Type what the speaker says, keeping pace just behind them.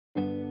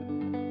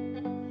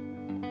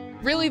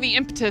Really, the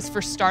impetus for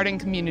starting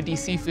Community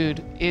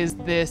Seafood is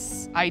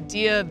this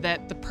idea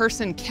that the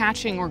person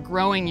catching or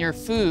growing your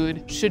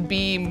food should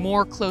be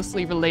more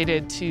closely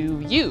related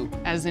to you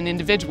as an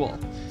individual.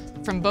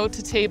 From boat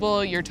to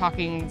table, you're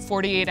talking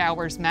 48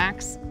 hours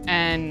max,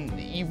 and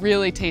you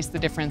really taste the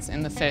difference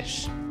in the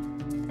fish.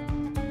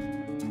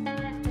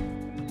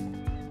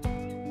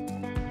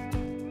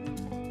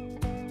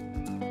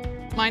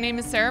 My name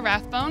is Sarah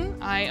Rathbone.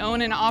 I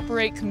own and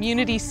operate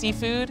Community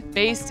Seafood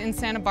based in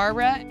Santa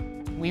Barbara.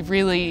 We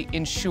really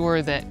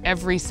ensure that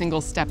every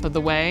single step of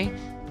the way,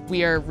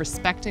 we are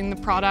respecting the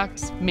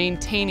product,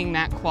 maintaining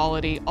that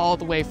quality all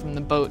the way from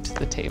the boat to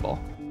the table.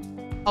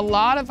 A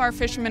lot of our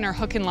fishermen are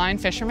hook and line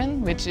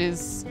fishermen, which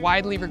is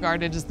widely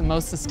regarded as the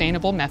most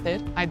sustainable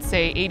method. I'd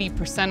say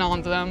 80%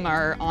 of them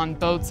are on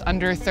boats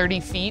under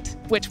 30 feet,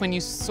 which when you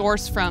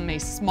source from a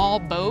small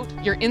boat,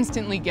 you're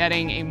instantly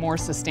getting a more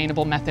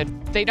sustainable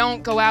method. They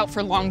don't go out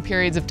for long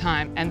periods of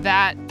time, and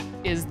that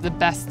is the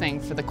best thing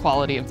for the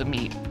quality of the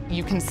meat.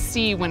 You can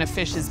see when a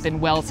fish has been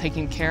well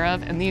taken care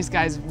of, and these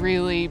guys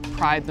really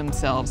pride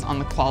themselves on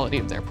the quality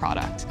of their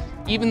product.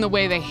 Even the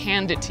way they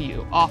hand it to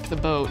you off the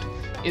boat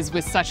is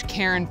with such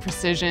care and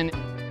precision.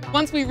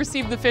 Once we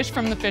receive the fish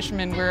from the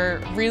fishermen, we're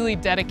really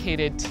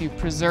dedicated to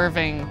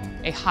preserving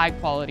a high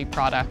quality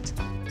product,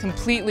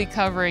 completely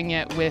covering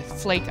it with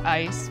flake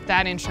ice.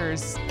 That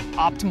ensures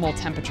optimal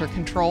temperature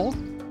control.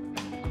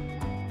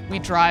 We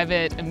drive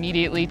it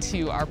immediately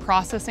to our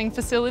processing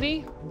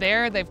facility.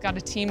 There, they've got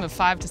a team of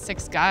 5 to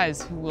 6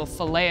 guys who will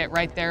fillet it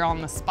right there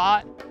on the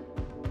spot.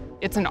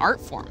 It's an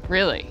art form,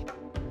 really.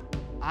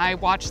 I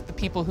watch the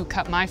people who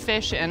cut my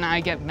fish and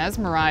I get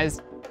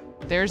mesmerized.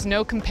 There's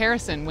no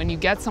comparison. When you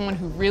get someone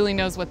who really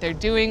knows what they're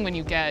doing, when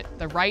you get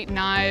the right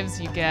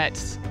knives, you get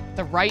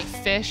the right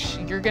fish,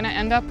 you're gonna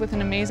end up with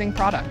an amazing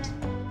product.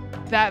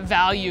 That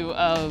value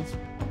of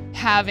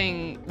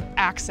having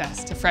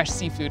access to fresh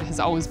seafood has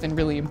always been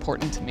really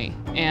important to me,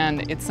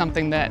 and it's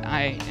something that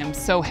I am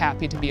so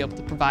happy to be able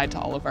to provide to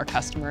all of our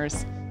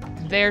customers.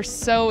 They're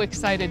so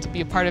excited to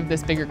be a part of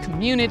this bigger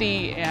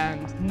community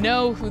and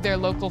know who their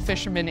local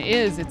fisherman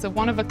is. It's a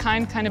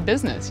one-of-a-kind kind of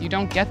business. You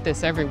don't get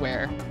this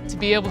everywhere. To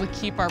be able to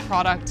keep our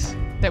product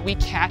that we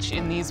catch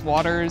in these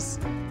waters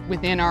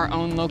within our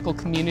own local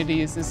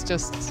communities is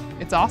just,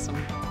 it's awesome.